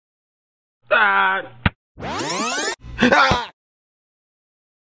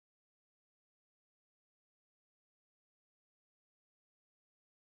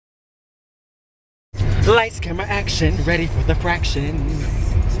Lights, camera, action, ready for the fraction.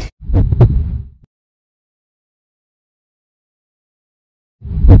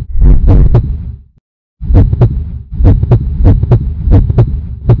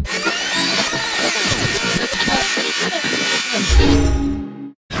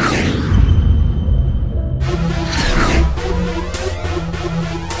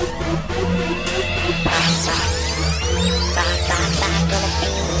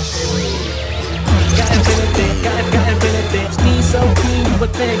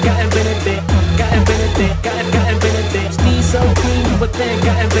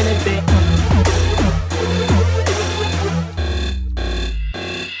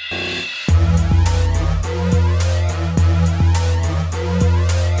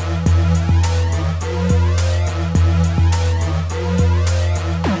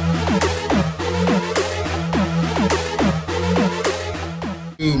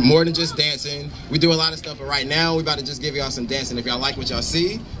 More than just dancing. We do a lot of stuff, but right now we about to just give y'all some dancing. If y'all like what y'all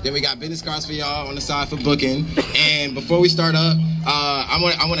see, then we got business cards for y'all on the side for booking. And before we start up, I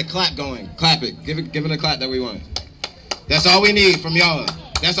want a clap going. Clap it. Give it a clap that we want. That's all we need from y'all.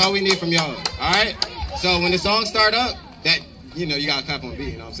 That's all we need from y'all. All right. So when the song start up, that you gotta clap on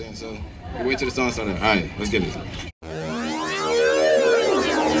beat. You know what I'm saying? So we wait till the song start up. All right, let's get it.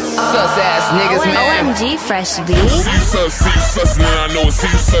 Sus ass niggas, man. OMG, fresh beat. See sus, now I know it's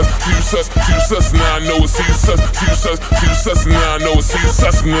sus, now I know it's sus, now I know it's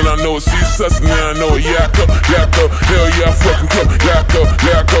sus, now I know it's sus, now I know it. Yakko, hell yeah, I fucking go. Yakko,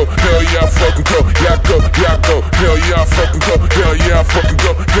 hell yeah, I fucking go. Yakko, hell yeah, I fucking go. Hell yeah, I fucking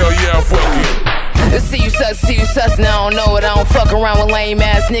go. Hell yeah, I fucking. See you sus, now I don't know it. I don't fuck around with lame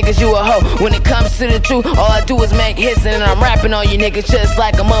ass niggas, you a hoe. When it comes to the truth, all I do is make hits, and I'm rapping on you niggas just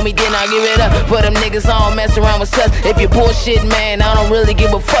like a mummy. Then I give it up for them niggas, I don't mess around with sus. If you bullshit, man, I don't really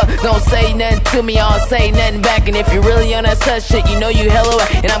give a fuck. Don't say nothing to me, I don't say nothing back. And if you really on that sus shit, you know you hella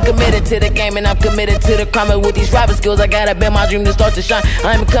right. And I'm committed to the game, and I'm committed to the crime. And with these rapping skills, I gotta bet my dream to start to shine.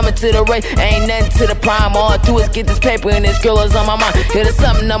 I'm coming to the race, ain't nothing to the prime. All I do is get this paper, and this girl is on my mind. There's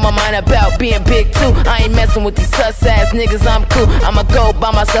something on my mind about being big too. I ain't messing with these sus ass niggas, I'm cool. I'ma go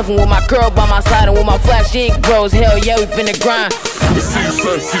by myself and with my girl by my side and with my flashy ink bros. Hell yeah, we finna grind. See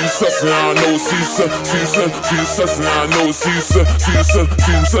sus, now I know sus, now I know sus,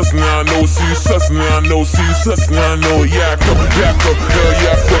 now I know sus, now I know sus, now I know Yakko, hell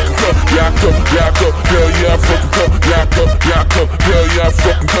yeah, I fucking go. Yakko, hell yeah, I fucking go. Yakko, hell yeah, I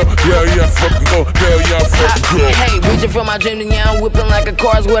fucking go. Hell yeah, I fucking go. Hell yeah, I fucking go. Hey, reaching for my dream, and yeah, I'm whipping like a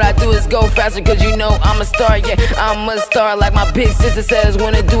car. What I do is go faster, cause you know I'm a star, yeah, I'm a star. Like my big sister says,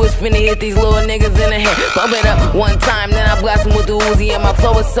 when I do is finna hit these little niggas in the head. Bump it up one time, then I blast them with the Uzi, and my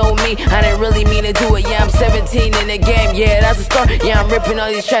flow is so mean, I didn't really mean to do it. Yeah, I'm 17 in the game, yeah, that's a start. Yeah, I'm ripping all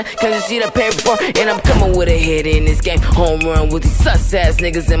these tracks, cause you see the paper before. And I'm coming with a hit in this game. Home run with these sus ass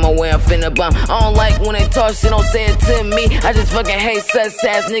niggas in my way, I'm finna bomb. I don't like when they talk shit, don't say it to me. I just fucking hate sus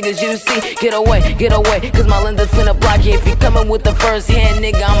ass niggas, you see. Get away, cause my lenses finna block you. If you coming with the first hand,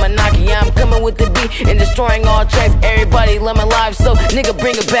 nigga, I'ma knock you. Yeah, I'm coming with the beat and destroying all tracks. Everybody love my life, so nigga,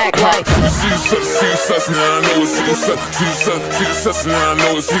 bring it back like. See sus, now I know it's sus, now I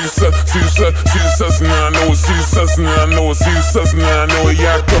know it's sus, now I know it's sus, now I know it's sus, now I know it.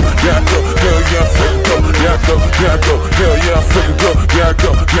 Yakko, hell yeah, I fucking go. Yakko, hell yeah, I fucking go. Yakko,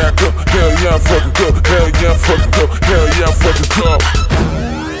 hell yeah, I fucking go. Hell yeah, I fucking go. Hell yeah, I fucking go.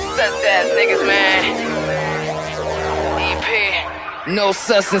 Sus ass niggas, man. EP, no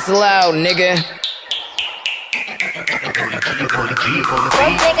substance allowed, nigga. Broke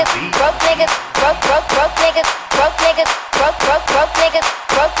niggas, broke niggas, broke niggas, broke niggas, broke niggas,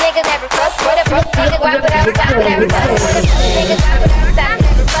 broke niggas, never fuck with a broke nigga. Why would I stop? Never fuck with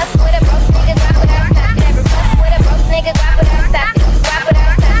a broke nigga. Why would I stop? Never fuck with a broke nigga. Why would I stop? Never fuck with a broke nigga. Why would I stop? Why would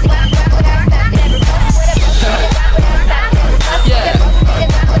I stop? Why would I stop? Never fuck with a broke nigga. Why would I stop? Never fuck with a broke nigga.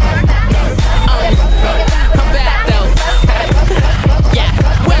 Why would I stop? Never fuck with a broke nigga. I'm back though.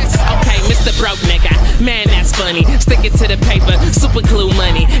 Yeah, West. Okay, Mr. Broke nigga. Man, that's funny. Stick it to the paper. Super glue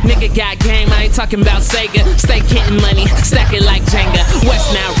money. Nigga got game. I ain't talking about Sega. Stay getting money. Stack it like Jenga.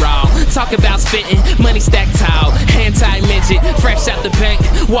 West now raw. Talk about spitting. Money stacked tall. Anti-midget. Fresh out the bank.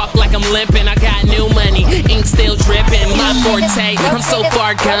 Walk like I'm limping. I got new money. Ink still dripping. My forte. I'm so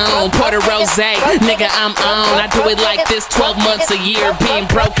far gone. Porter Rose. Nigga, I'm on. I do it like this 12 months a year. Being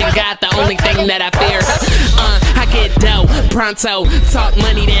broken. Got the only thing that I fear. I get dough. Pronto. Talk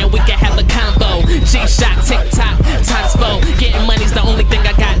money, then we can have a combo. G-Shot, TikTok, times 4. Getting money's the only thing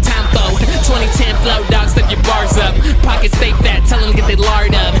I got time for.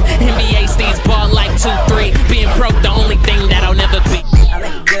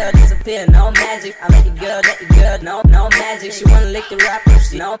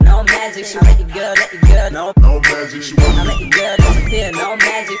 rappers. No magic, she make it good, let it good. No magic, she wanna I make it good, disappear. No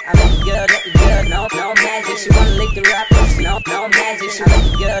magic, I make it good, let it good. No magic, she wanna lick the rappers. No magic, she make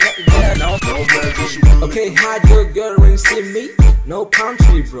it good, let it good. No magic, she wanna Okay, hide your girl when you see me. No palm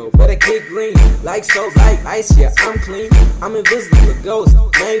tree, bro, but I get green. Like soap, like ice, yeah, I'm clean. I'm invisible, a ghost,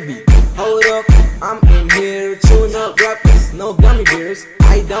 maybe. Hold up, I'm in here chewing up rappers. No gummy bears,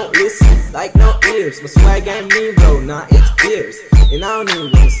 I don't listen, like no ears. My swag ain't mean, bro, nah, it's fierce. And I don't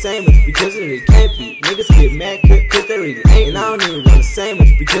even want the sandwich because it really can't be. Niggas get mad cause they really ain't. And I don't even want the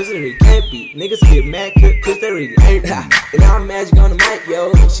sandwich because it really can't be. Niggas get mad cause they really ain't. And I'm magic on the mic,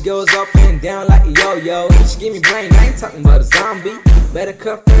 yo. She goes up and down like a yo-yo. She give me brain, I ain't talking about a zombie. Better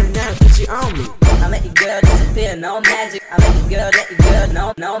cuff her now, cause she on me. I make it good, disappear. No magic, I make it good, let it good.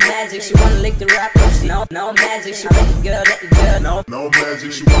 No magic, she wanna lick the rappers. No magic, she make it good, let it good. No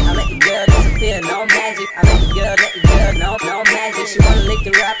magic, she wanna I make it good, disappear. No magic, I make it good, let it good. No magic, she wanna lick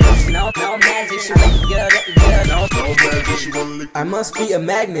the rappers. No magic, she make it good, let it good. No magic, she wanna lick. I must be a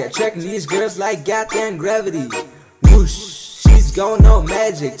magnet, tracking these girls like goddamn gravity. Whoosh, she's going no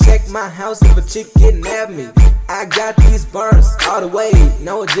magic. Check my house if a chick getting at me. I got these bars all the way,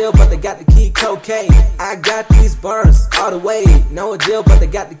 no deal, but they got the key cocaine. I got these bars all the way, no deal, but they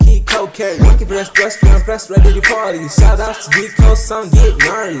got the key cocaine. Monkey press, restaurant press, ready to party. Shout outs to D-Coast, some get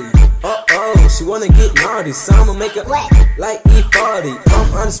gnarly. Uh-oh, she wanna get naughty, so I'ma make her like E40.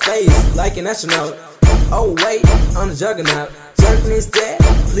 I'm on space, like an astronaut. Oh wait, I'm the juggernaut. Jerking instead,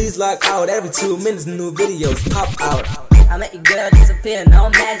 please log out. Every 2 minutes new videos pop out. I make it good, disappear. No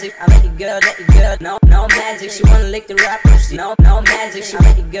magic, I make it good, let it good. No magic, she wanna lick the rappers. No magic, she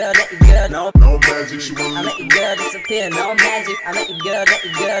make it good, let it good. No magic, she wanna I make it good, disappear. No magic, I make it good, let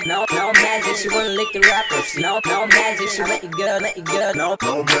it good. No magic, she wanna lick the rappers. No magic, she make it good, let it good. No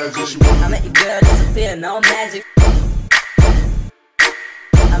magic, she wanna I make it good, disappear. No magic.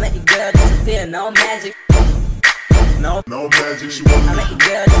 I make it good, disappear. No magic. No magic, she wanna I make it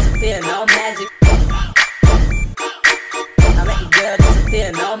good, disappear. No magic. I make it good,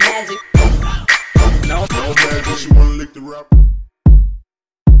 disappear. No magic. No magic, she wanna lick the rapper.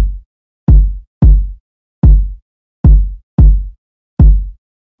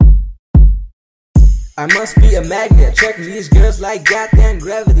 I must be a magnet, tracking these girls like goddamn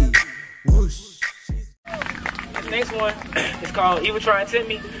gravity. Whoosh. Next one is called Evil Try and Tempt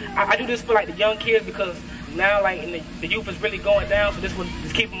Me. I do this for like the young kids because now like the youth is really going down, so this one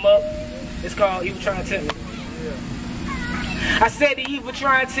just keep them up. It's called Evil Try and Tempt Me. I said the evil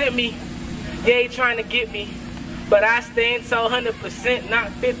try and tempt me, yeah, he trying to get me, but I stand so 100%,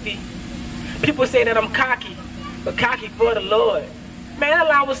 not 50. People say that I'm cocky, but cocky for the Lord. Man, that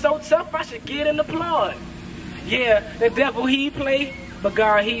line was so tough, I should get an applaud. Yeah, the devil he play, but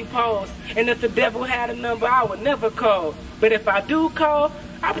God he pause. And if the devil had a number, I would never call. But if I do call,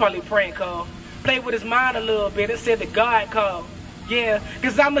 I probably prank call. Play with his mind a little bit and said that God called. Yeah,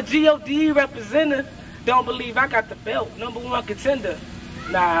 cause I'm a G.O.D. representative. Don't believe I got the belt, #1 contender.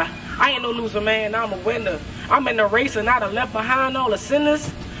 Nah, I ain't no loser, man, I'm a winner. I'm in the race and I done left behind all the sinners.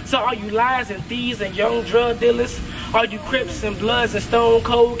 So all you liars and thieves and young drug dealers, all you Crips and Bloods and stone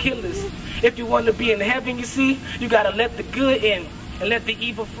cold killers. If you want to be in heaven, you see, you gotta let the good in and let the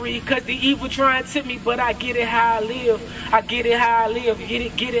evil free. Cause the evil try and tempt me, but I get it how I live. I get it how I live,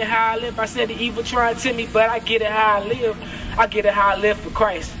 get it how I live. I said the evil try and tempt me, but I get it how I live. I get it how I live for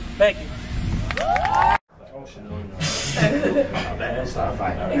Christ. Thank you. Who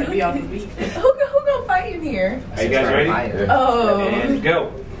gonna fight in here? Are you guys ready? Oh. And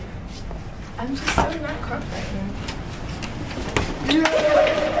go. I'm just so not cooperating.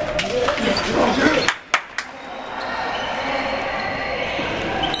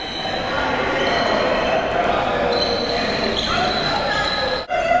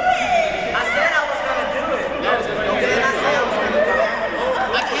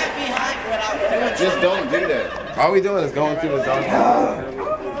 Just don't do that. All we doing is going through the dark.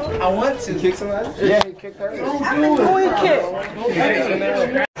 I want to. Kick somebody? Yeah, he kicked her. Who he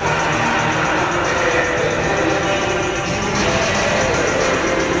kicked?